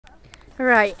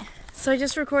Alright, so I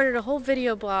just recorded a whole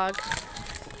video blog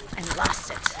and lost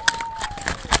it.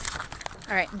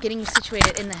 Alright, I'm getting you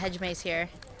situated in the hedge maze here.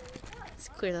 Let's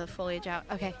clear the foliage out.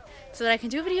 Okay, so that I can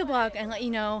do a video blog and let you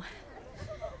know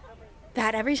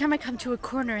that every time I come to a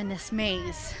corner in this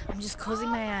maze, I'm just closing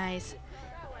my eyes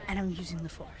and I'm using the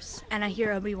Force. And I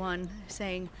hear Obi-Wan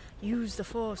saying, "Use the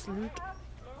Force, Luke."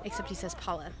 Except he says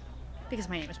Paula, because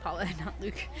my name is Paula and not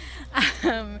Luke.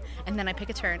 And then I pick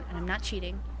a turn, and I'm not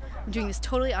cheating. I'm doing this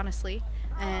totally honestly,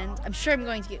 and I'm sure I'm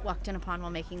going to get walked in upon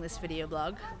while making this video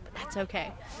blog, but that's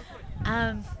okay.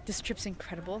 This trip's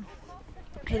incredible.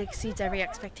 It exceeds every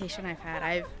expectation I've had.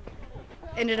 I've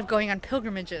ended up going on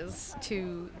pilgrimages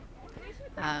to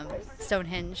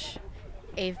Stonehenge,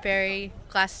 Avebury,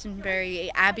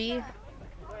 Glastonbury Abbey.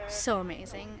 So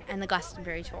amazing. And the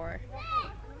Glastonbury tour.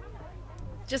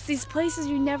 Just these places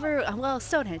you never, well,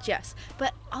 Stonehenge, yes,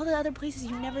 but all the other places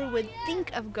you never would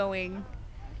think of going,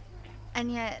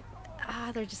 and yet,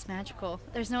 they're just magical.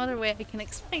 There's no other way I can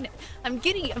explain it. I'm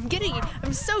giddy,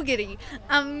 I'm so giddy.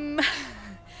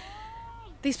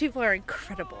 These people are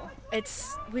incredible.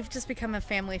 We've just become a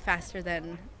family faster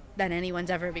than anyone's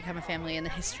ever become a family in the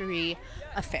history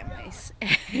of families.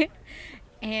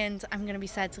 And I'm going to be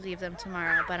sad to leave them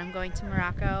tomorrow, but I'm going to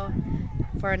Morocco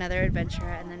for another adventure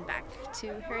and then back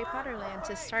to Harry Potter land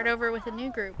to start over with a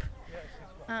new group.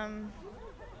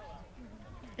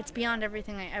 It's beyond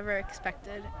everything I ever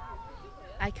expected.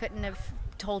 I couldn't have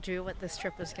told you what this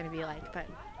trip was going to be like, but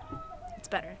it's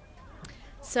better.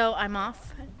 So I'm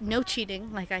off. No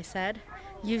cheating, like I said.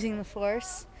 Using the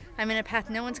Force. I'm in a path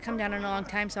no one's come down in a long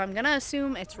time, so I'm going to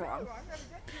assume it's wrong.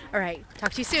 All right,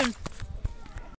 talk to you soon.